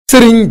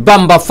Serigne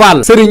Bamba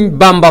Fall. Serigne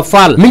Bamba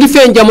Fall mi ngi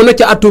feeñ jamono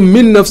ci atum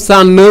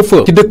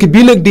 1909 ci dëkk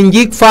bii nag di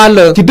Ngick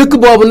Fall. ci dëkk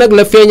boobu nag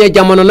la feeñee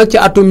jamono nag ci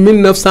atum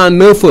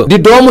 1909 di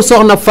doomu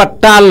Sokhna Fat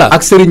Tall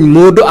ak Serigne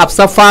Modou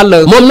Absa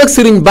Fall. moom nag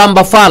Serigne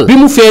Bamba Fall bi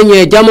mu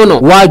feeñee jamono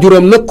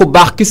waajuram nag ku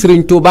baax ki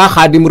Serigne Touba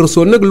Xaadim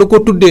Rasuul nag la ko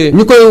tuddee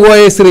ñu koy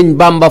wooyee Serigne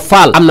Bamba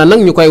Fall. am na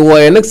nag ñu koy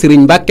wooyee nag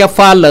Serigne Mbacke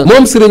Fall.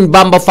 moom Serigne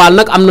Bamba Fall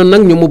nag am na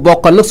nag ñu mu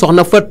bokkal nag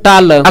Sokhna Fat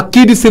Tall ak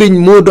kii di Serigne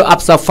Modou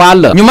Absa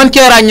Fall. ñu mën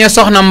cee ràññee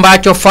Sokhna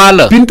Mbacco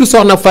Fall bintu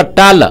Sokhna Fat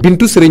Tall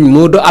bintu Serigne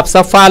Modou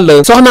Absa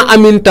Fall. Sokhna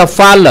Aminta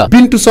Fall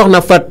bintu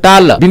Sokhna Fat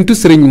Tall bintu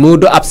Serigne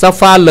Modou Absa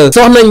Fall.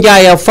 Sokhna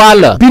Ndiaye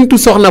Fall bintu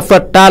Sokhna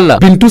Fat Tall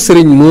bintu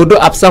Serigne Modou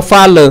Absa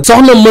Fall.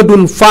 Sokhna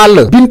Madoun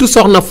Fall bintu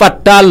Sokhna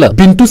Fat Tall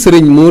bintu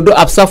Serigne Modou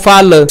Absa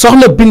Fall.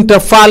 Sokhna Binta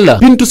Fall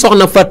bintu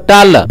Sokhna Fat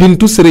Tall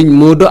bintu Serigne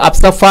Modou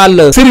Absa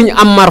Fall. Serigne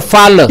Amar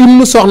Fall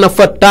ibnu Sokhna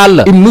Fat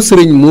Tall ibnu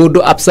Serigne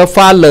Modou Absa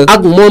Fall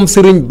ak moom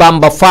Serigne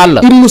Bamba Fall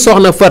ibnu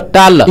Sokhna Fat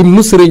Tall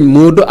ibnu Serigne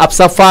Modou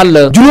Absa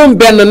Fall. juróom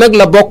benn nag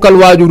la bokkal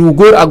waajur wu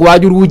góor ak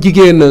waajur wu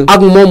jigéen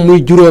ak moom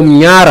muy juróom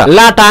ñaara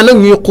laataa nag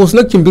ñuy xuus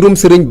nag ci mbirum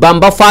Serigne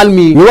Bamba Fall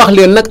mi ñu wax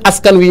leen nag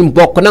askan wi mu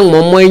bokk nag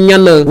moom mooy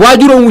ñan.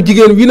 waajuram wu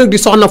jigéen wi nag di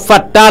Sokhna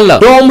Fat Tall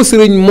doomu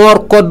Serigne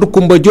Mor Kodd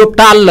Kumba Diop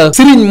Tall.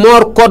 Serigne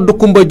Mor Kodd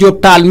Kumba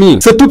Diop Tall mi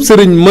sëtub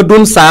Serigne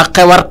Madoun Saa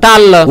Xewar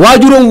Tall.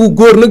 waajuram wu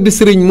góor nag di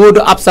Serigne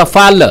Modou Absa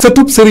Fall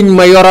sëtub Serigne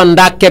Mayoro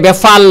Ndakebe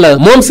Fall.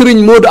 moom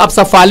Serigne Modou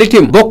Absa Fall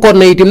itim bokkoon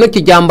na itim nag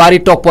ci jàmbaar yi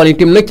toppoon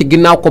itim nag ci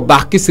ginnaaw ko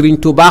baax ki Serigne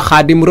Touba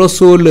Xaadim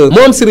Rasuul.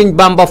 moom Serigne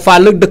Bamba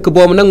Fall nag dëkk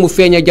boobu nag mu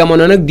feeña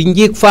jamono nag di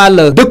Ngick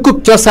Fall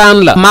dëkkub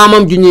cosaan la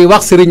maamam ju ñuy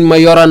wax Serigne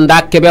Mayoro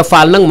Ndakebe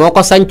Fall nag moo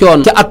ko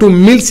sancoon ci atum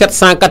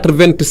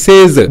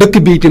 1796 dëkk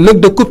bi itim nag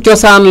dëkkub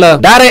cosaan la.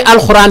 daaray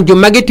alxuraan ju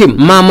mag itim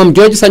maamam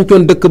jooju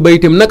sancoon dëkk ba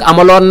itim nag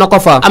amaloon na ko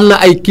fa. am na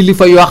ay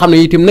kilifa yoo xam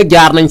ne itim nag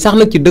jaar nañ sax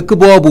nag ci dëkk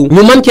boobu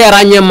ñu mën cee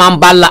ràññee maam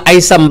Balla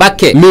Aysa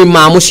Mbàkke mi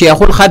maamu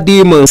Cheikhul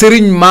Xadim.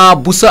 Serigne Ma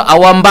Busa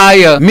Awa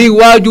Mbaaya mi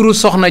waajuru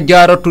Soxna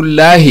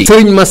Jaaratullaahi.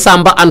 Serigne Ma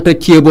Samba Anta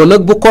Ceebo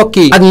nag bu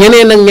kokki ak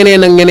ñeneen ak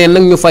ñeneen ak ñeneen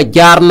nag ñu fa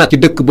jaar nag ci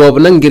dëkk boobu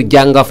nag ngir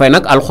jàng fa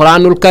nag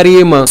alxuraanul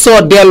karima.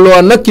 soo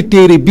delloo nag ci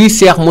téere bii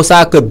Cheikh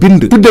Moussa Ka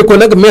bind tudde ko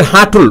nag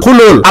Mirhatul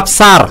Xulool ab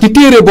saar ci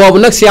téere boobu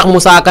nag Cheikh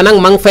Moussa Ka nag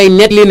ma ngi fay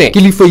netli ne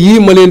kilifa yii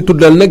ma leen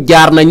tuddal nag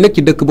jaar nañ nag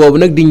ci dëkk boobu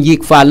nag di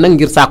Ngick Fall nag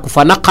ngir sàkku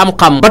fa nag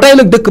xam-xam ba tey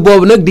nag dëkk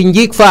boobu nag di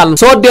Ngick Fall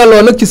soo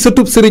delloo nag ci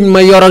sëtub Serigne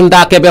Mayoro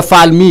Ndakebe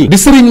Fall mii di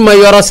Serigne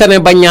Mayoro Sene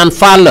ba ñaan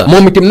Fall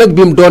moom itam nag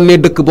bi mu doon ne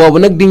dëkk boobu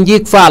nag di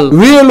Ngick Fall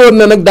wéeloon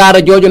na nag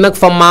daara jooju nag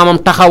fa maamam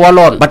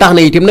taxawaloon ba tax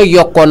na itam nag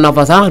yokkoon na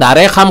fa sax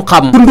daaray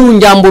xam-xam tundu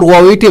njàmbur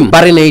woowu itam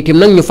bari na itam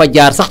nag ñu fa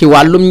jaar sax ci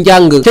wàllum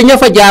njàng ca ña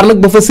fa jaar nag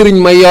ba fa Serigne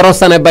Mayoro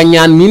Sene ba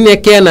ñaan mi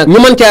nekkee nag ñu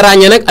mën cee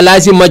ràññee nag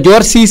Alaaji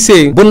Majoor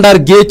Siise bu Ndar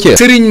Géej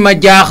Serigne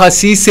Majaaxa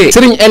Siise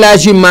Serigne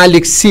Elaaji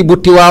Malick Si bu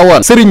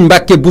Tiwaawoon Serigne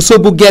Mbàkke Buso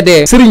bu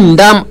Gédé Serigne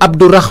Ndaam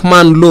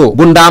Abdourahman Lo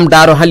bu Ndaam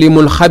Daaru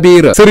Halimul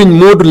Xabiir Serigne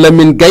Moodu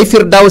Lamin Gay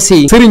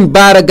Firdawsi Serigne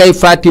Baara Gay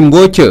Faati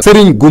Mbooca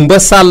Serigne Gumba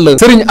Sàll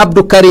Serigne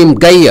Abdou Karim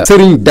Gay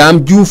Serigne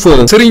Daam Juuf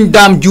Serigne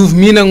Daam Juuf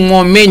mii nag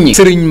moo meññ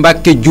Serigne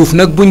Mbàkke Juuf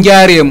nag bu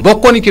njaareem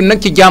bokkoon itam nag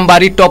ci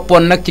jàmbaar yi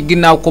toppoon nag ci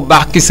ginnaaw ku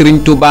baax ki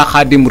Serigne Touba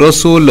Xaadim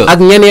Rasuul ak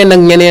ñeneen ak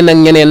ñeneen ak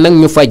ñeneen nag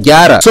ñu fa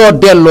jaara soo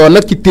delloo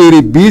nag ci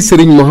téere bii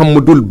Serigne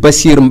Mouhamadul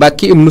Bachir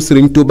Mbàkke ibnu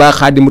Serigne Touba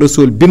Xaadim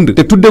Rasuul bind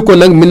te tudde ko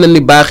nag Minani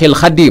Baaxil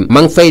Xadim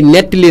ma ngi fay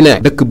nettali ne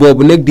dëkk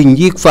boobu nag di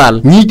Ngick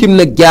Fall ñiitim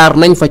nag jaar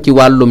nañ fa ci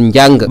wàllum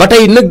njàng ba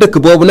tey nag dëkk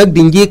boobu nag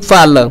di Ngick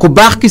Fall ku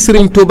baax ki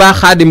Serigne Touba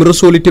Xaadim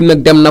Rasuul itam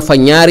nag dem na fa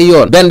ñaari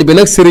yoon benn bi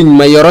nag Serigne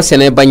Mayoro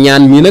Sene ba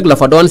ñaan mii nag la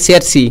fa doon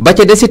seet si ba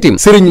ca des itam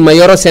Serigne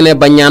Mayoro Sene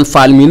ba ñaan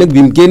Fall mii nag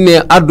bi mu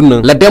génnee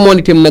àdduna la demoon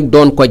itam nag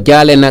doon ko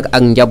jaale nag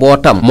ak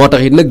njabootam moo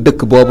tax it nag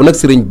dëkk boobu nag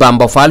Serigne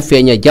Bamba Fall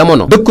feeña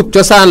jamono dëkkub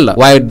cosaan la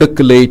waaye dëkk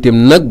la itam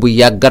nag bu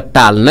yàgga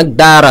taal nag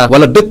daara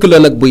wala dëkk la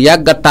nag bu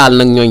yàgga taal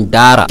nag ñooñ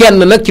daara kenn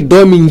nag ci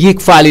doomi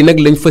Ngick Fall yi nag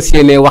lañ fas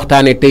yéenee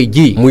waxtaane tey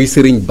jii muy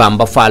Serigne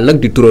Bamba Fall nag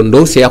di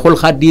turandoo Seexul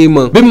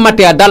Xadiima bi mu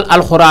matee dal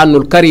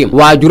alxuraanul karim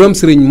waajuram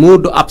Serigne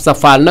Modou Absa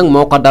Fall nag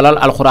moo ko dalal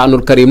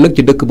alxuraanul karim nag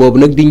ci dëkk boobu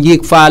nag di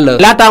Ngick Fall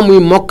laataa muy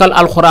mokkal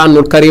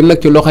alxuraanul karim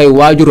nag ci loxoy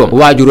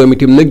waajuram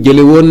itam nag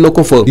jële woon na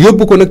ko fa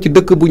yóbbu ko nag ci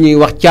dëkk bu ñuy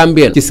wax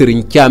Càmbeen ci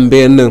Serigne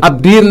Càmbeen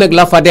ab diir nag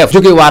la fa def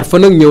jógewaat fa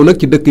nag ñëw nag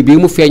ci dëkk bii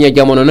mu feeña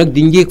jamono nag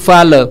di Ngick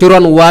Fall ci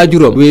ron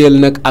waajuram wéyal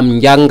nag am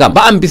njàngam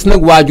ba am bis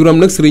nag waajuram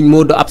nag Serigne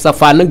Modou Absa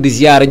Fall nag di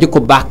ziyaara ji ko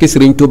baax ki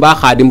Serigne Touba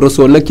Xaadim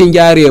Rasuul nag ci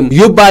njaareem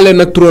yóbbaale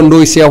nag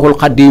turandooy Seexul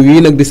Xadim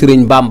wii nag di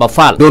Serigne Bamba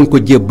Fall doon ko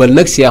jébbal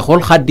nag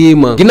Seexul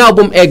Xadim ginnaaw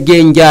bu mu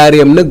eggee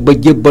njaareem nag ba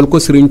jébbal ko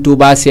Serigne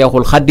Touba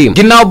Seexul Xadim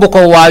ginnaaw bu ko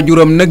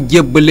waajuram nag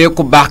jébbalee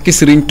ku baax ki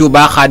Serigne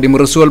Touba Xaadim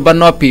Rasuul ba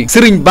noppi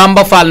Serigne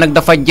Bamba Fall nag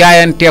dafa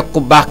jaayanteeg ku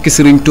baax ki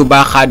Serigne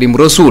Touba Xaadim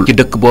Rasuul ci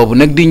dëkk boobu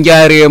nag di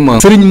njaareem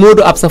Serigne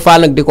Modou Absa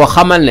Fall nag di ko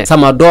xamal ne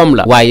sama doom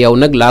la waaye yow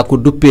nag laa ko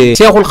duppee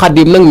Seexul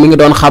Xadim nag mi ngi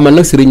doon xamal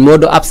nag Serigne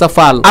Modou Absa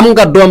Fall am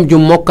nga doom ju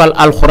mokkal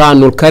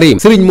alxuraanul karim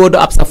Serigne Modou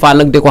Absa Fall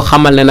nag di ko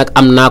xamal ne nag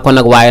am naa ko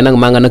nag waaye nag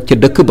maa nga nag ca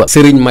dëkk ba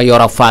Serigne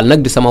Mayoro Fall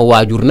nag di sama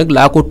waajur nag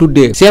laa ko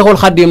tuddee Seexul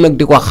Xadim nag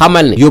di ko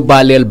xamal ne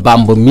yóbbaaleel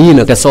Bamba mii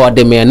nag te soo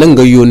demee nag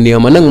nga yónnee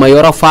ma nag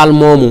Mayoro Fall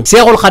moomu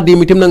Seexul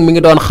Xadim itam nag mi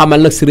ngi doon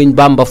xamal nag sëriñ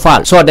Bamba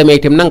Fall soo demee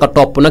itam nag nga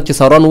topp nag ci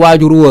sa ron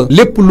waajur wa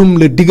lépp lum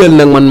la digal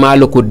nag man maa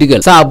la ko digal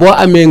saa boo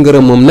amee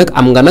ngërëmam nag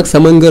am nga nag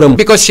sama ngërëm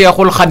bi ko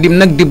Seexul Xadim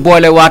nag di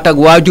boole waat ak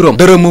waajuram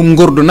dërëmum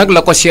ngurdu nag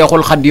la ko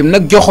Seexul Xadim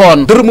nag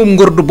joxoon dërëmum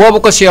ngurdu boobu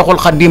ko Seexul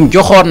Xadim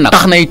joxoon nag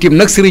tax na itam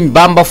nag sëriñ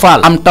Bamba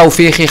Fall am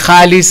tawféexi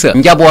xaalis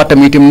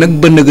njabootam itam nag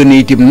bënn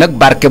itam nag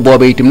barke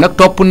booba itam nag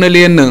topp na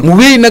leen mu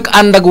wéy nag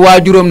ànd ak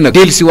waajuram nag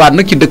dellusiwaat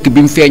nag ci dëkk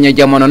bi mu feeña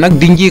jamono nag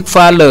di Ngick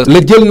Fall la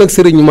jël nag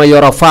sëriñ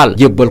Mayoro Fall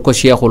jébbal ko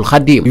Seexul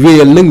Xadim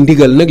wéyal nag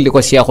ndigal nag li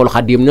ko Seexul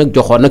Xadim nag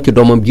joxoon nag ci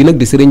doomam ji nag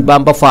di sëriñ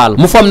Bamba Fall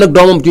mu fam nag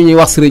doomam ju ñuy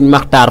wax sëriñ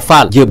Maxtaar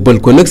Fall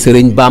jébbal ko nag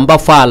sëriñ Bamba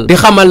Fall di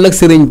xamal nag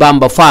sëriñ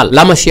Bamba Fall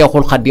la ma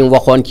Seexul Xadim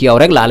waxoon ci yow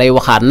rek laa lay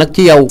waxaat nag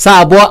ci yow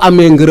saa boo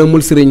amee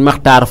ngërëmul sëriñ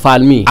Maxtaar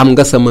Fall mi am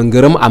nga sama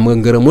ngërëm am nga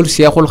ngërëmul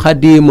Seexul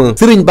Xadim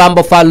sëriñ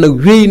Bamba Fall nag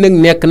wéy nag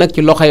nekk nag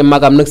ci loxoy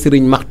magam nag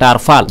sëriñ Maxtaar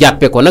Fall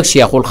jàppe ko nag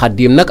Seexul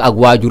Xadim nag ak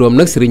waajuram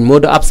nag Serigne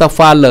Modou Absa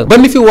Fall ba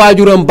ni fi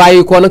waajuram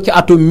bàyyikoo nag ci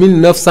atum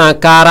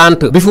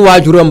 1940 bi fi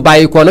waajuram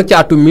bàyyikoo nag ci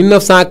atum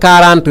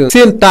 1940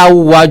 seen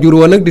taawu waajur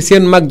wa nag di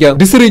seen mag ja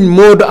di Serigne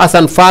Modou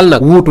Assane Fall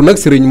nag wuutu nag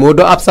Serigne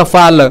Modou Absa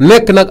Fall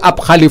nekk nag ab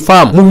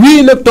xalifaam mu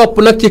wii nag topp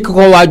nag ci ki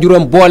ko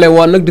waajuram boole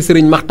woon nag di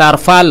Serigne Maxtaar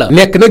Fall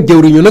nekk nag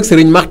jëwriñu nag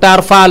Serigne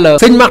Maxtaar Fall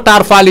sëñ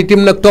Maxtaar Fall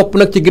itam nag topp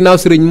nag ci ginnaaw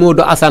Serigne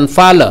Modou Assane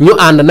Fall ñu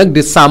ànd nag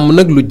di sàmm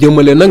nag lu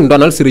jëmale nag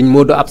ndonal Serigne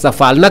Modou Absa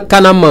Fall nag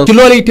kanam ci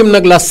loolu itam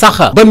nag la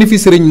sax ba ni fi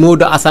Serigne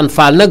Modou Assane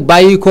Fall nag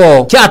bàyyi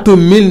ko ci atum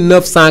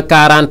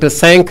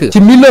 1945 ci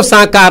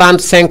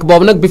 1945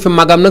 boobu nag bi fi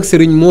magam nag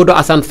Serigne Modou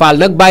Assane Fall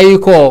nag bàyyi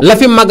ko la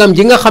fi magam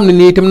ji nga xam ne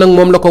nii itam nag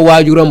moom la ko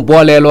waajuram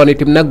booleeloon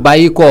itam nag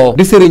bàyyi ko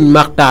di Serigne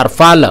Maxtaar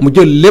Fall mu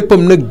jël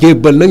léppam nag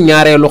jébbal nag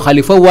ñaareelu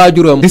xalifa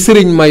waajuram di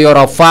Serigne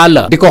Mayoro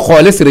Fall di ko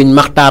xoole Serigne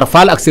Maxtaar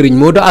Fall ak Serigne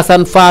Modou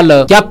Assane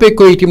Fall jàppe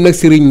ko itam nag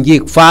Serigne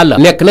Ngick Fall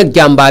nekk nag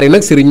jàmbaari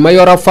nag Serigne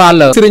Mayoro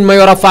Fall Serigne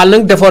Mayoro Fall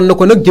nag defoon na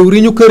ko nag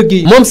jëwriñu kër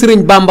gi moom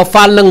Serigne Bamba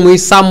Fall nag muy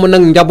sàmm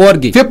nag njaboot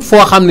gi fépp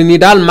foo xam ne nii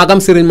daal magam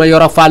Serigne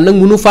Mayoro Fall nag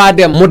munu faa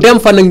dem mu dem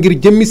fa nag ngir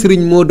jëmmi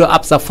Serigne Modou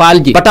Absa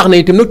Fall ji ba tax na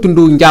itam nag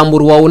tundu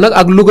njàmbur woowu nag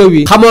ak Louga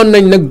wi xamoon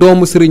nañ nag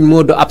doomu Serigne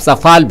Modou Absa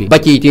Fall bi ba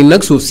ci itam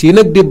nag suuf si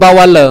nag di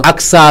Bawal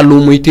ak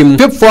Saalum itam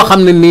fépp foo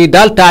xam ne nii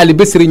daal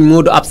taalibe Serigne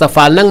Modou Absa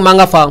Fall nag ma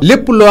nga fa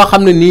lépp loo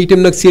xam ne nii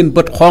itam nag seen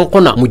bët xonq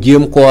na mu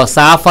jéem koo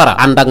saafara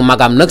ànd ak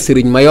magam nag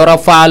Serigne Mayoro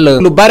Fall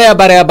lu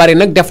baree bari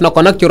nag def na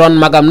ko nag ci ron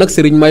magam nag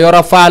Serigne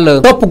Mayoro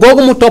Fall topp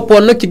googu mu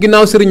toppoon nag ci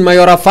ginnaaw Serigne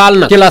Mayoro Fall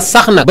nag ci la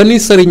sax nag ba ni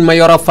Serigne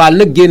Mayoro Fall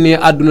nag génnee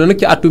àdduna nag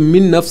ci atum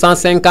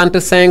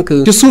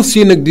 1955 ci suuf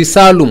si nag di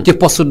Saalum ci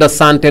poste de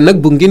santé nag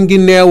bu ngin gi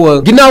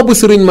neewa ginnaaw bu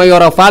Serigne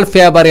Mayoro Fall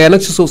feebaree nag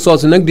ci suuf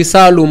soosu nag di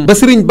Saalum ba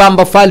Serigne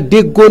Bamba Fall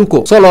déggoon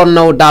ko soloon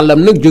naw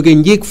dàllam nag jóge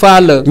Ngick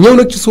Fall ñëw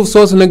nag ci suuf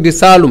soosu nag di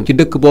Saalum ci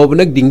dëkk boobu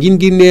nag di ngin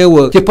gi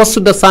neewa ci poste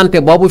de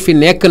santé boobu fi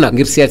nekk nag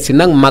ngir seet si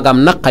nag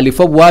magam nag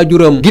xalifa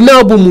waajuram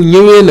ginnaaw bu mu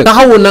ñëwee nag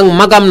taxawu nag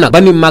magam nag ba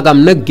ni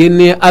magam nag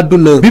génnee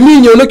àdduna bi muy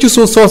ñëw nag ci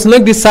suuf soosu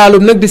nag di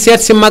Saalum nag di seet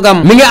si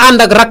magam mi ngi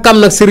ànd ak rakkam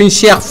nag Serigne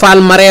Cheikh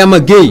Fall Mariama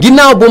Guèye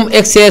ginnaaw bu mu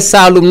egsee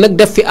Saalum nag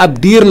def fi ab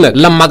diir nag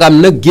la magam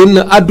nag génn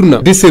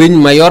àdduna di Serigne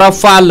Mayoro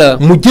Fall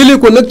mu jëlee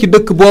ko nag ci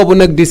dëkk boobu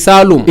nag di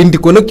Saalum indi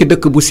ko nag ci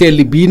dëkk bu sell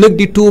bii nag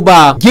di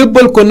Touba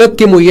jébbal ko nag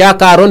ki mu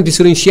yaakaaroon di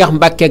Serigne Cheikh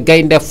Mbacke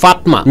Gaynde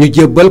Fatma ñu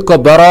jébbal ko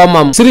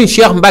boroomam Serigne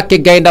Cheikh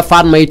Mbacke Gaynde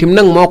Fatma itam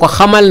nag moo ko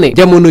xamal ne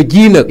jamono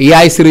jii nag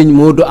yaay Serigne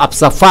Modou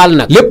Absa Fall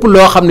nag lépp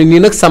loo xam ne nii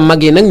nag sa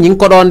mag yi nag ñi ngi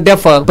ko doon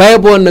def bay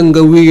boo nag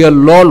nga wéyal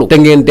loolu te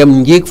ngeen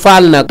dem Ngick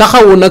Fall nag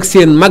taxawu nag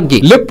seen mag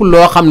gi lépp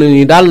loo xam ne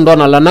nii daal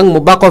ndona la nag mu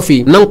ba ko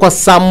fi na nga ko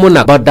sàmm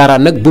nag ba dara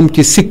nag bu mu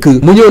ci sikk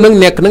mu ñëw nag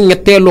nekk nag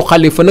ñetteelu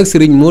xalifa nag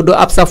Serigne Modou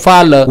Absa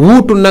Fall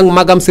wuutu nag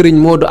magam Serigne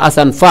Modou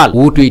Assane Fall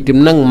wuutu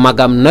itam nag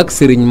magam nag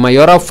Serigne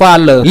Mayoro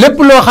Fall lépp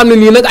loo xam ne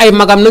nii nag ay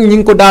magam nag ñi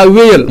ngi ko daa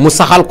wéyal mu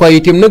saxal ko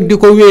itam nag di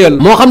ko wéyal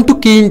moo xam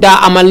tukki yiñ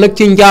daa amal nag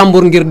ci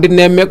njàmbur ngir di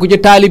nemmeeku ci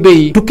taalibe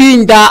yi tukki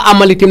yiñ daa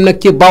amal itam nag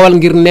ci Bawal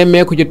ngir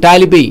nemmeeku ci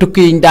taalibe yi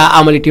tukki yiñ daa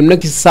amal itam nag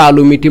ci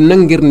Saalum itam nag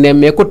ngir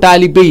nemmeeku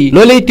taalibe yi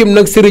loola itam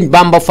nag Serigne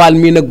Bamba Fall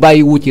mii nag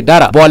bàyyi wu ci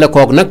dara boole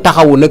kook nag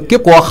taxawu nag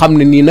képp koo xam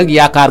ne nii nag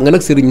yaakaar nga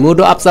nag Serigne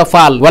Modou Absa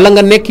Fall wala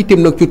nga nekk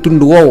itam nag ci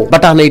tund woowu ba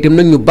tax na itam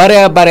nag ñu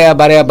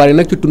bare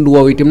nag ci tund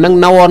woowu itam nag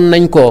nawoon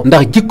nañ ko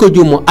ndax jikko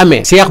ju mu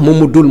amee Cheikh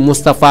Mamadou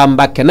Moustapha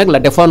Mbacke nag la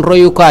defoon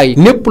royukaay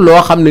népp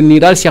loo xam ne nii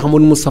daal Cheikh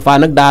Mamadou Moustapha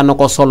nag daa na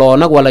ko soloo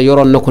nag wala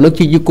yoroon na ko nag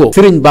ci jikko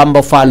Serigne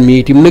Bamba Fall mi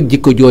itam nag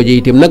jikko jooje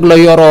itam nag la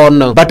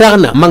yoroon ba tax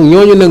na mag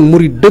ñooñu nag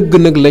murid dëgg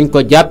nag lañ ko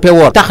jàppe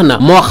woon tax na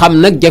moo xam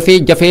nag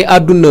jafe-jafe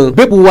àdduna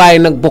bépp waaye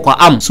nag bu ko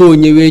am soo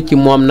ñëwee ci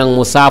moom nag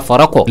mu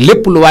saafara ko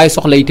lépp lu waaye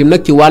soxla itam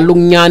nag ci wàllu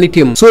ñaan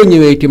itam soo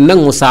ñëwee itam nag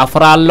mu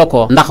saafaraal la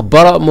ko ndax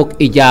boromuk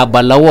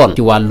ijaaba la woon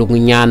ci wàllu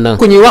ñaan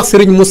ku ñuy wax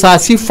Serigne Moussa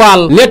Sy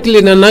Fall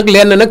nettali na nag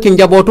lenn nag ci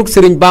njabootuk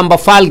Serigne Bamba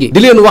Fall gi di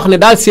leen wax ne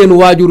daal seen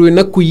waajur wi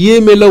nag ku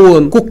yéeme la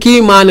woon ku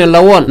kiimaane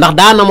la woon ndax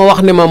daana ma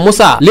wax ne ma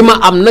Moussa li ma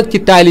am nag ci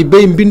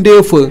taalibey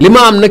mbindeefa li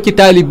ma am nag ci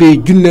taalibey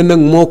junne nag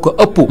moo ko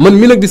ëpp man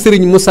mi nag di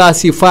Serigne Moussa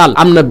Sy Fall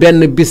am na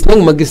benn bis nag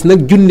ma gis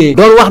nag junne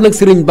doon wax nag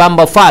Serigne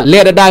Bamba Fall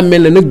leeda daa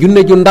mel ne nag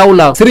junne ju ndaw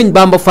la Serigne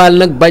Bamba Fall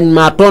nag bañ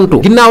maa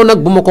tontu ginnaaw nag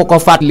bu ma ko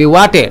fàttali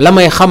waatee la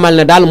may xamal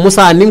ne daal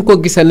Moussa ni nga ko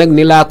gisee nag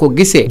ni laa ko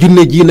gisee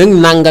junne ji nag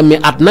nangami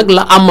at nag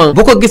la am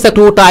bu ko gisa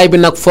tuutaay bi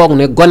nag foog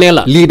ne gone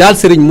la lii daal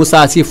sëriñ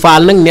Moussa si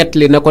Fall nag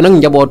nettali na ko nag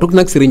njabootuk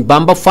nag sëriñ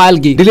Bamba Fall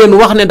gi di leen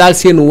wax ne daal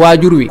seen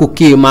waajur wi ku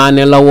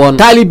kiimaane la woon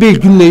taalibe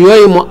junne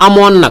yooyu mu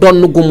amoon nag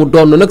donn gu mu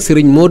donn nag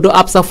sëriñ Modou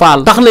Absa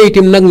Fall tax na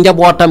itam nag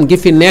njabootam gi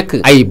fi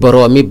nekk ay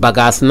boroomi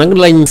bagaas nag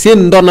lañ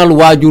seen ndonal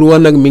waajur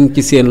woon nag mi ngi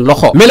ci seen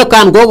loxo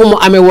melokaan googu mu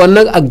amee woon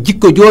nag ak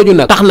jikko jooju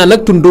nag tax na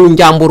nag tundu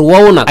njàmbur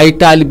woowu nag ay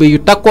taalibe yu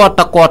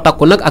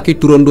takku nag ak i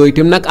turandoo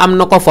itam nag am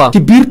na ko fa ci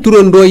biir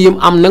turandoo yim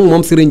am nag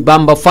moom sëriñ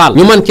Bamba Fall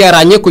ñu mën cee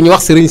ràññee ku ñu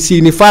wax sëriñ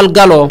Siini Fall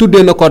Galo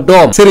tuddee na ko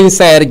doom sëriñ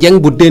Sayer Jeng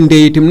bu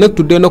Dendee itam nag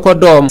tuddee na ko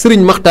doom sëriñ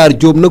Maxtaar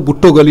Jóob nag bu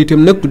Togal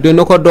itam nag tuddee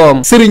na ko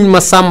doom sëriñ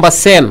Masamba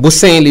Seen bu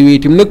Saint-Louis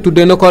itam nag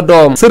tuddee na ko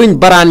doom sëriñ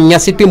Baraan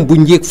Ñas itam bu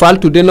Ngick Fall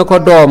tuddee na ko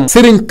doom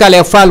sëriñ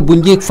Kale Fall bu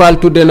Ngick Fall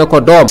tuddee na ko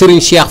doom sëriñ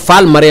Cheikh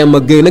Fall Mariama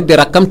Gueye nag di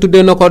rakkam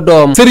tuddee na ko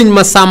doom sëriñ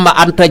Masamba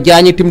Anta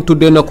Jaañ itam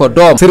tuddee na ko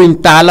doom sëriñ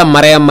Taala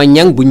Mariama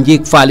Ñang bu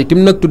Ngick Fall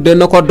itam nag tuddee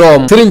na ko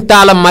doom sëriñ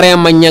Taala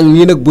Mariama Ñang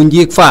nii nag bu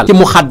Ngick Fall ci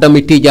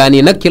muxaddami Tijaan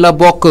yi nag ci la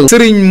bokk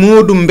sëriñ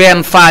Moodu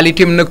Mbeen Fall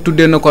itam nag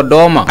tuddee na ko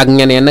dooma ak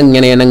ñeneen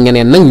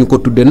nag ñu ko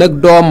tudde nag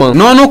dooma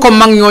noonu ko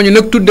mag ñooñu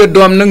nag tudde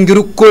doom nag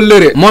ngiru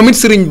kóllëre moom it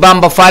sëriñ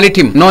Bamba Fall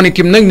itam noonu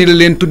itam nag ni la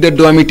leen tudde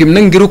doom itam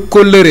nag ngiru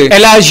kóllëre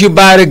El Hadji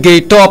Baara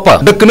Gueye toppa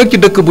dëkk nag ci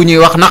dëkk bu ñuy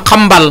wax na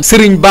xambal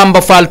sëriñ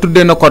Bamba Fall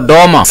tudde na ko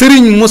dooma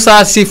sëriñ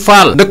Moussa Si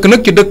Fall dëkk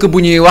nag ci dëkk bu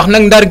ñuy wax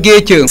nag Ndar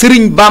Géeca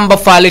sëriñ Bamba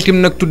Fall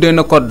itam nag tudde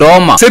na ko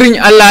dooma sëriñ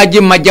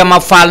Alaaji Majama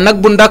Fall nag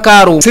bu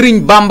Ndakaaru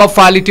sëriñ Bamba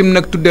Fall itam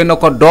nag tudde na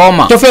ko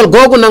dooma cofeel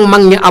googu nag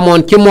mag ñi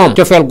amoon ci moom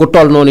cofeel gu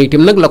toll noonu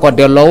itam nag la ko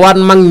delloowaat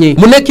mag ñi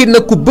mu nekkit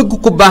nag ku bëgg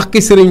ku baax ki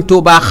sëriñ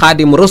Touba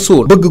Xaadim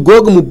Rasuul bëgg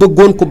googu mu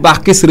bëggoon ku baax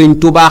ki sëriñ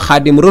Touba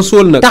Xaadim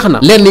Rasuul nag tax na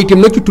lenn itam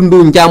nag ci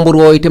tundu njàmbur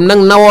woowu itam nag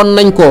nawoon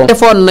nañ ko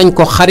defoon nañ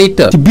ko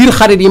xarita ci biir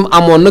xarit yi mu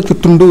amoon nag ci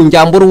tundu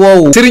njàmbur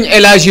woowu sëriñ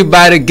El Hadji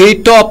Baara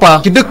Gueye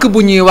toppa ci dëkk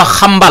bu ñuy wax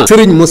xambal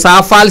sëriñ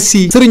Moussa Fall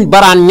si sëriñ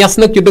Baraan Ñas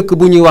nag ci dëkk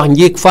bu ñuy wax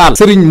Ngick Fall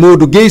sëriñ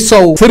Modou Gueye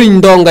Sow sëriñ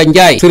Ndonga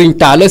Njaay sëriñ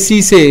Taala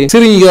Siise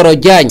sëriñ Yoro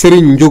Jaañ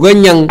sëriñ Njuga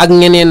Ñang ak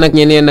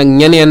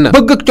ñeneen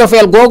bëgg ak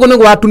cofeel googu nag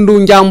waa tundu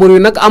njàmbur yi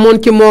nag amoon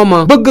ci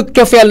mooma bëgg ak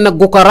cofeel nag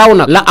gu ko raw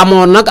nag la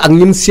amoon nag ak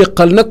ñim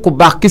séqal nag ku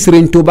baax ki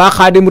sëriñ Tuubaa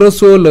Xaadim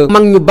Rasuul la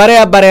mag ñu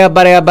bare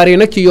bari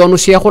nag ci yoonu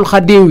Seexul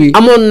Xaadim wi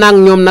amoon nag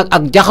ñoom nag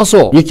ak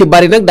jaxasoo ñu ci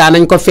bari nag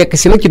daanañ ko fekk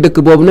si nag ci dëkk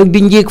boobu nag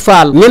di Ngick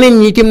Fall ñeneen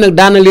ñi itam nag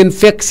daana leen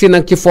fekk si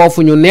nag ci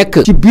foofu ñu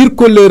nekk ci biir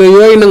kóllëre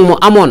yooyu nag mu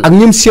amoon ak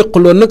ñim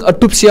séqaloon nag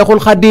atub Seexul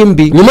Xaadim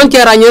bi ñu mën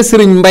cee ràññee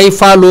sëriñ Mbay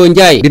Falloo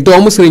Njaay di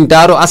doomu sëriñ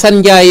Daaru Asan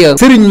Njaay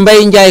sëriñ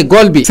Mbay Njaay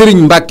Gol bi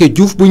sëriñ Mbàkke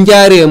Juuf bu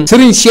Njaaréem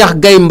sëriñ Cheikh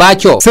Gay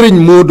Mbaaco sëriñ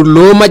Moodu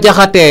Loo ma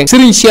Jaxate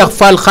sëriñ Cheikh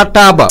Fall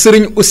Xataaba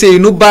sëriñ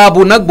Ousseynou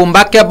Baabu nag bu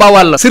Mbàkke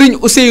Bawal sëriñ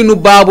Ousseynou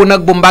Baabu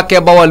nag bu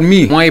Mbàkke Bawal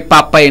mii mooy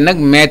papay nag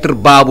maître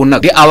Baabu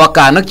nag di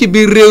avocat nag ci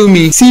biir réew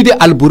mi Siidi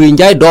Alburi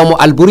Njaay doomu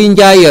Alburi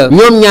Njaay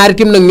ñoom ñaari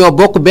tim nag ñoo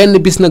bokk benn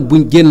bis nag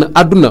buñ génn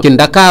àdduna ci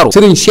Ndakaaru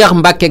sëriñ Cheikh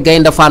Mbàkke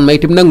Gaynde Fatma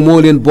itam nag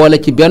moo leen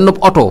boole ci benn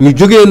oto ñu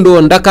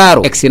jógeendoo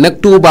Ndakaaru egsi nag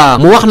Touba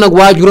mu wax nag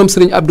waajuram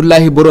sëriñ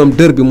Abdoulahi borom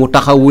dër bi mu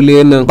taxawu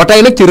leen ba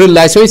tey nag ci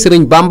relation yi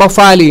sëriñ Bamba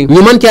Fall yi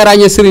ñu mën cee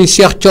ràññee sëriñ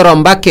Cheikh Coro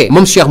Mbàkke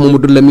moom Cheikh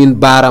Mamadou Lamine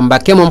Baara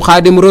Mbàkke moom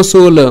Xaadim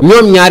Rasuul la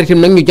ñoom ñaari itam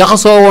nag ñu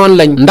jaxasoo woon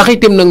lañ ndax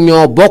itam nag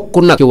ñoo bokk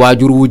nag ci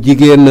waajur wu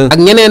jigéen ak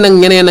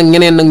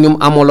ñeneen nag ñum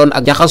amaloon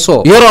ak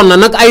jaxasoo yoroon na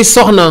nag ay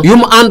soxna yu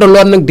mu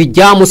àndaloon nag di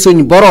jaamu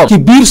suñ boroom ci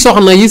biir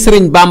soxna yi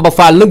sëriñ Bamba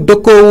Fall nag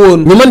dëkkoo woon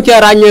ñu mën cee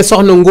ràññee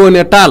soxna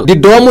Ngóone Taal di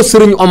doomu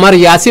sëriñ Omar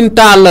Yaasin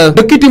Taal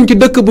dëkk itam ci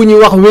dëkk bu ñuy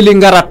wax Weli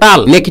Ngara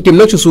Taal nekk itam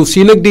nag ci suuf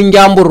si nag di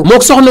njàmbur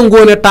mook soxna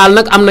Ngóone Taal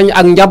nag am nañu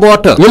ak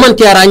njaboota ñu mën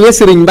cee ràññee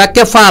sëriñ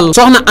Mbàkke Fall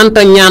soxna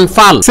Anta Ñaan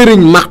Fall sëriñ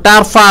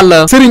Maxtaar Fall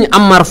sëriñ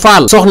Amar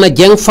Fall soxna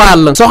Jeng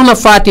Fall soxna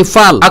Faati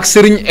Fall ak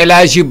sëriñ El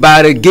Hadji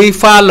Baara Gueye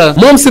Fall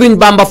moom sëriñ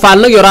Bamba Fall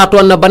nag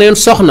yoraatoon na baneen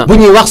soxna bu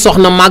ñuy wax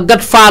soxna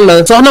Màggat Fall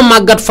soxna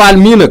Màggat Fall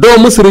mii nag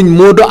doomu sëriñ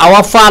Moodu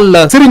Awa Fall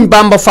la sëriñ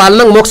Bamba Fall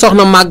nag mook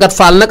soxna Màggat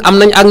Fall nag am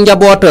nañ ak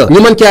njaboota ñu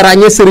mën cee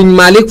ràññee sëriñ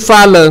Malick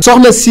Fall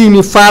soxna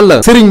Siini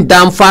Fall sëriñ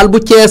Daam Fall bu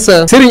Cees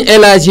sëriñ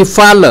El Hadji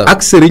Fall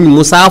ak sëriñ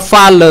Moussa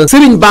Fall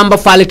sëriñ Bamba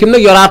Fall itam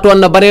nag yoraatoon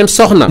na baneen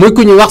soxna muy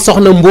ku ñuy wax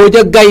soxna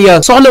Mbooja Gay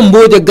soxna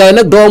Mbooja Gay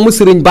nag doomu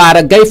sëriñ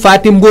Baara Gay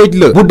Faati Mbooj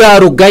la bu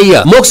Daaru Gay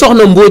mook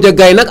soxna Mbooja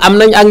Gay nag am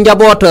nañ ak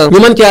njaboota ñu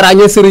mën cee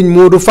ràññee sëriñ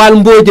Moodu Fall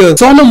Mbooja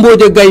soxna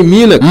Mbooja Gay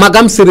mii nag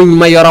magam sëriñ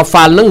Mayoro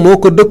Fall nag moo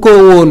ko dëkkoo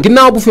woon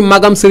ginnaaw bu fi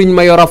magam sëriñ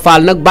Mayoro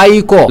Fall nag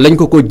bàyyi ko lañ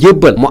ko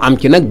jébbal mu am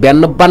ci nag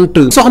benn bant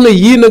soxna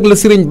yii nag la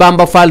sëriñ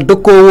Bamba Fall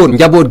dëkkoo woon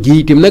njaboot gi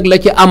itam nag la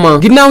ci ama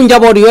ginnaaw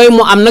njaboot yooyu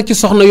mu am nag ci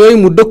soxna yooyu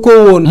mu dëkkoo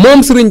woon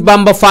moom sëriñ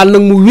Bamba Fall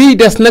nag mu wii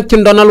des nag ci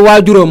ndonal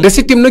waajuram des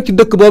itam nag ci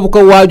dëkk boobu ko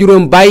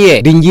waajuram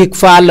bàyyee di Ngick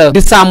Fall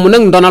di sàmm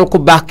nag ndonal ku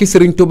baax ki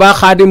sëriñ Tuubaa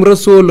Xaadim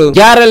Rasuul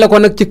jaarale ko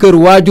nag ci kër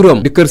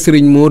waajuram di kër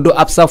sëriñ Modou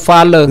Absa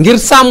Fall ngir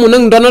sàmm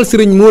nag ndonal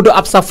sëriñ Modou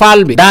Absa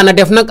Fall bi daana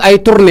def nag ay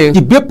tournée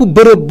ci bépp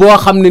bërëb boo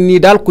xam ne nii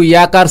daal ku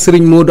yaakaar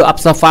sëriñ Modou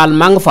Absa Fall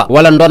maa nga fa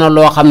wala ndona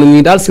loo xam ne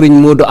nii daal sëriñ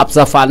Modou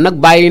Absa Fall nag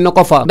bàyyi na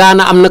ko fa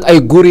daana am nag ay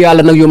góor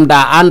yàlla nag yum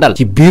daa àndal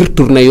ci biir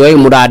tournée yooyu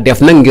mu daa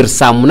def nag ngir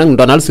sàmm nag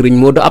ndonal sëriñ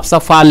Modou Absa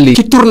Fall li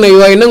ci tournée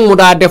yooyu nag mu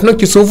daa def nag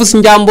ci suufu si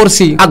njàmbur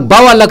si ak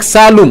Bawal ak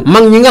Saalum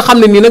mag ñi nga xam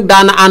ne nii nag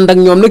daana daana ànd ak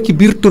ñoom nag ci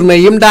biir tournée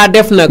yim daa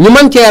def nag ñu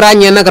mën cee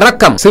ràññee nag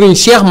rakkam sëriñ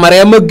Cheikh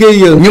Mariama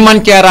Gueye ñu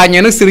mën cee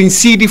ràññee nag sëriñ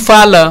Sidi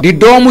Fall di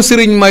doomu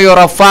sëriñ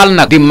Mayoro Fall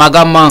nag di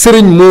magama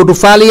sëriñ Modou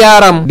Fall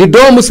yaaram di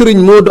doomu sëriñ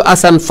Modou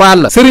Assane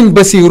Fall sëriñ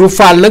Basiiru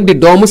Fall nag di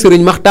doomu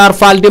sëriñ Maxtaar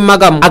Fall di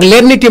magam ak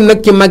lenn itam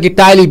nag ci magi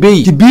taalibe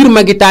yi ci biir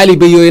magi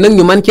taalibe yooyu nag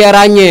ñu mën cee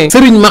ràññee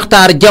sëriñ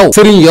Maxtaar Jaw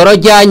sëriñ Yoro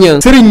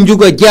Jaañ sëriñ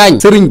Njuga Jaañ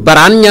sëriñ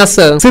Baraan Ñas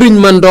sëriñ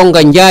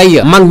Mandonga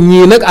Njaay mag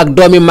ñii nag ak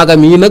doomi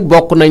magam yi nag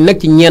bokk nañ nag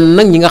ci ñenn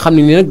nag ñi nga xam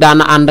ne ni nag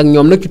daana ànd ak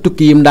ñoom nag ci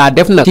tukki yim daa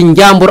def nag ci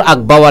Njàmbur ak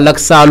Bawal ak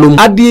Saalum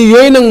addiya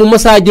yooyu nag mu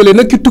mësaa jële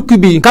nag ci tukki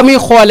bi ka muy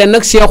xoole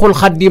nag Seexul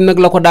Xaddiim nag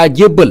la ko daa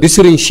jébbal di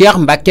sëriñ Cheikh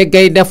Mbàkke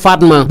Gaynde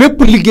Fatma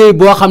bépp liggéey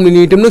boo xam ne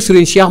nii itam nag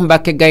sëriñ Cheikh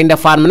Mbàkke Gaynde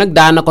Fatma nag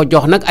daana ko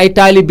jox nag ay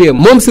taalibeem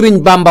moom sëriñ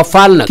Bamba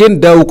Fall nag kenn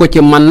daawu ko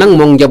ci man nag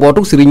moom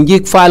njabootu sëriñ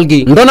Ngick Fall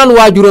gi ndonal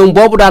waajuram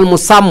boobu daal mu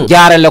sàmm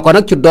jaarale ko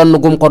nag ci donn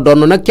gum ko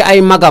donn nag ci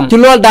ay magam ci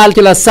loolu daal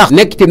ci la sax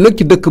nekk itam nag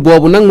ci dëkk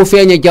boobu nag mu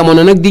feeñe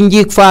jamono nag di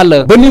Ngick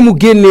Fall ba ni mu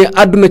génnee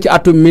àdduna ci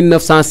atum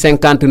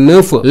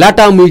 1959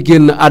 laataa muy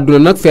génn àdduna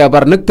nag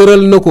feebar nag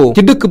tëral na ko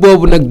ci dëkk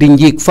boobu nag di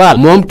Ngick Fall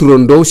moom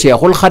turandoo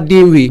Seexul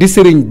Xaddiim wi di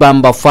sëriñ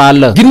Bamba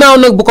Fall ginnaaw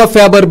nag bu ko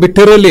feebar bi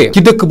tëralee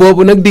ci dëkk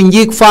boobu nag di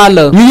Ngick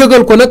Fall ñu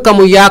yëgal ko nag ka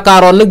mu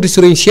yaakaaroon nag di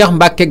sëriñ Cheikh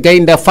Mbàkke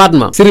Gaynde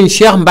Fatma sëriñ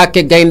Cheikh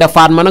Mbàkke Gaynde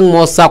Fatma nag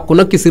moo sàkku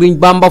nag ci sëriñ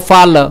Bamba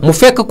Fall mu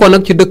fekk ko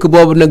nag ci dëkk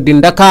boobu nag di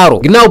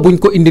Ndakaaru ginnaaw buñ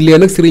ko indilee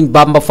nag sëriñ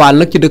Bamba Fall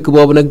nag ci dëkk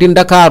boobu nag di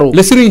Ndakaaru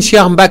la sëriñ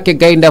Cheikh Mbàkke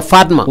Gaynde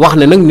Fatma wax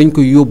ne nag nañ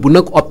ko yóbbu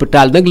nag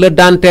hôpital nag la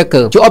Dantec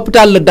ci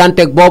hôpital la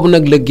Dantec boobu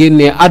nag la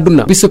génnee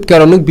àdduna bisub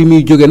kero nag bi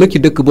muy jóge nag ci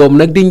dëkk boobu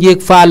nag di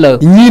Ngick Fall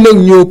ñii nag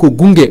ñoo ko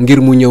gunge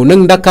ngir mu ñëw nag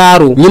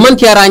Ndakaaru ñu mën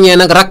cee ràññee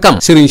nag rakkam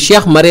sëriñ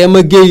Cheikh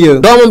Mariama Gueye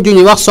doomam ju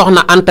ñuy wax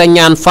soxna Anta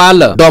Ñaan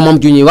Fall doomam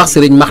ju ñuy wax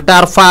sëriñ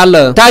Maxtaar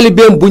Fall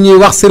taalibeem bu ñuy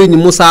wax sëriñ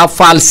Moussa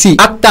Fall si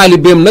ak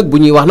taalibeem nag bu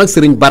ñuy wax nag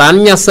sëriñ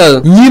Baraan Ñas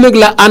ñii nag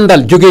la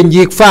àndal jóge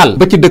Ngick Fall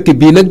ba ci dëkk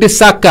bii nag di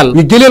Sàkkal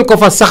ñu jëleel ko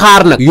fa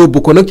saxaar nag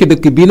yóbbu ko nag ci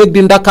dëkk bii nag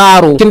di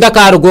Ndakaaru ci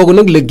Ndakaaru googu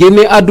nag la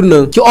génnee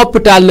àdduna ci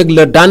hôpital nag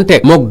la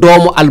Dantec mook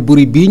doomu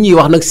Alburi bii ñuy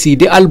wax nag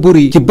Sidi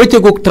Alburi ci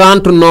bëccëgug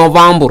 30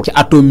 novembre ci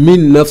atum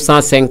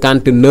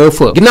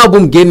 1959 ginnaaw bu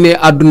mu génnee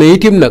àdduna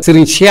itim nag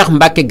sëriñ Cheikh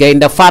Mbàkke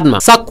Gaynde Fatma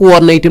sàkk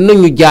woon na itim nag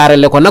ñu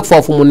jaarale ko nag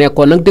foofu mu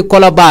nekkoon nag di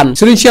Kolobaan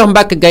sëriñ Cheikh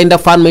Mbàkke Gaynde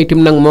Fatma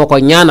itim nag moo ko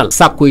ñaanal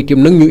sàkku itim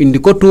nag ñu indi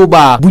ko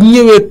Touba bu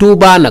ñëwee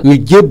Touba nag ñu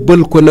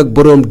jébbal ko nag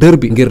boroom dër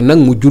bi ngir nag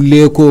mu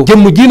jullee ko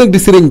jëmm ji nag di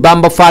sëriñ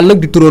Bamba Fall nag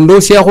di turandoo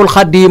Seexul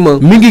Xaddiima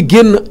mi ngi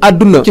génn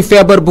àdduna ci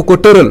feebar bu ko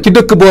tëral ci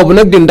dëkk boobu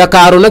nag di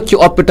Ndakaaru nag ci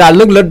hôpital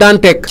nag la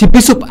Dantec ci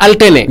bisub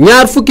altene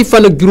ñaar fukki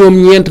fan ak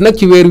juróom-ñeent nag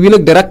ci weer wi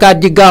nag di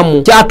rakkaat ji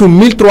gàmmu ci atum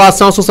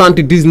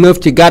 1379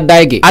 ci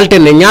gàddaay gi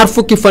altene ñaar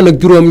fukki fan ak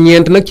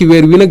juróom-ñeent nag ci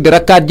weer wi nag di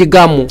rakkaat ji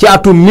gàmmu ci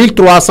atum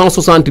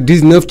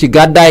 1379 ci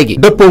gàddaay gi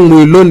dëppoo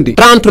muy lundi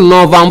 30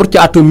 novembre ci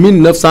atum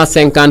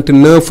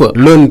 1959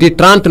 lundi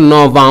 30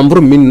 novembre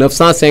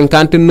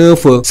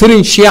 1959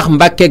 Serigne Cheikh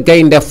Mbacke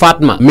Gaynde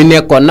Fatma mi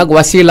nekkoon nag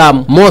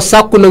wasilaam moo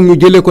sàkku nag ñu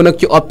jëlee ko nag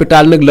ci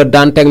hôpital nag la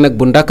Dantec nag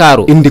bu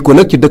Ndakaaru indi ko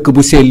nag ci dëkk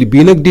bu sell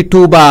bii nag di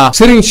Touba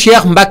Serigne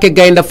Cheikh Mbacke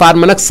Gaynde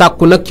Fatma nag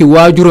sàkku nag ci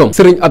waajuram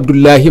Serigne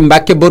Abdoulahi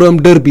Mbacke borom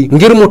dër bi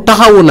ngir mu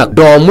taxawu nag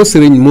doomu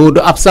Serigne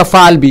Modou Absa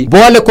Fall bi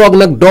boole koog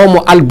nag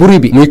doomu Alburi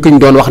bi muy kuñ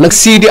doon wax nag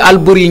Sidi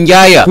Alburi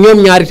Njaaya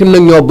ñoom ñaar itam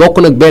nag ñoo bokk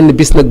nag benn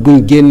bis nag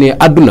buñ génnee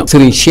àdduna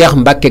Serigne Cheikh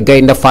Mbacke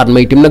Gaynde Fatma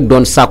itam nag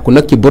doon sàkku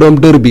nag ci borom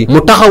dër bi mu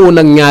taxawu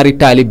nag ñaari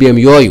taalibeem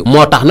yooyu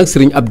moo tax nag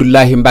Serigne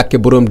Abdoulahi Mbacke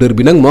borom dër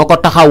bi nag moo ko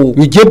taxawu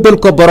ñu jébbal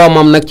ko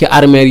boromam nag ci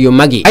armeer yu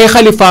mag yi ay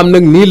xalifaam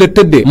nag nii la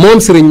tëddee moom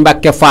Serigne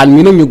Mbacke Fall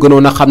mi nag ñu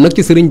gënoon a xam nag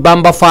ci Serigne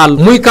Bamba Fall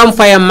muy kam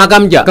fayam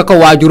magam ja ka ko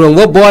waajuram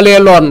wa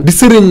booleeloon di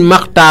Serigne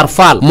Makhtar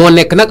Fall moo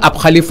nekk nag ab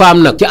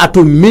xalifaam nag ci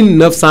atum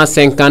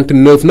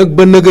 1959 nag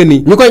ba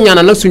nëgëni ñu koy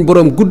ñaanal nag suñ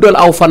borom guddal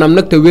aw fanam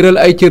nag te wéral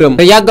ay cëram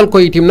te yàggal ko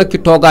itim nag ci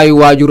toogaayu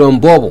waajuram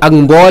boobu ak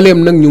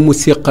mbooleem nag ñu mu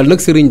séqal nag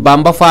Serigne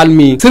Bamba Fall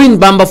mi Serigne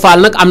Bamba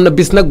Fall nag am na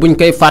bis nag buñ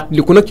koy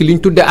fàttaliku nag ci liñ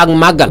tudde ak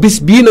màggal bis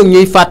bii nag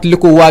ñuy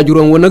fàttaliku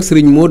waajuram wa nag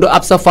Serigne Modou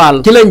Absa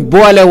Fall ci lañ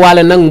boole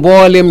waale nag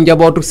mbooleem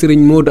njabootu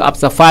Serigne Modou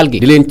Absa Fall gi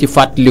di leen ci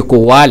fàttaliku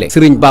waale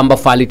Serigne Bamba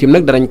Fall itim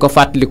nag danañ ko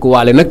fàttaliku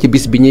waale nag ci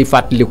bis bi ñuy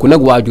fàttaliku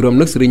nag waajuram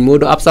nag Serigne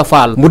Modou Absa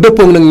Fall mu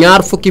dëppoog nag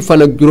ñaar fukki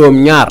fan ak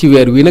juróom-ñaar ci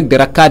weer wi nag di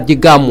rakkaat ji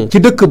gàmmu ci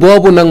dëkk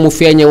boobu nag mu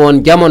feeñe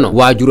woon jamono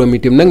waajuram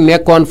itim nag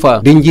nekkoon fa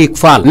di Ngick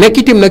Fall nekk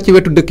itim nag ci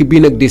wetu dëkk bii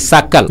nag di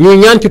Sàkkal ñuy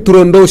ñaan ci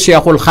turandoo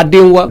Cheikhul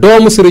Xadim wa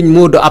doomu Serigne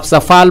Modou Absa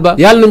Fall ba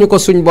yàlla nañu ko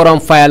suñ borom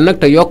fayal nag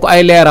te yokk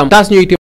ay leeram taas ñu itim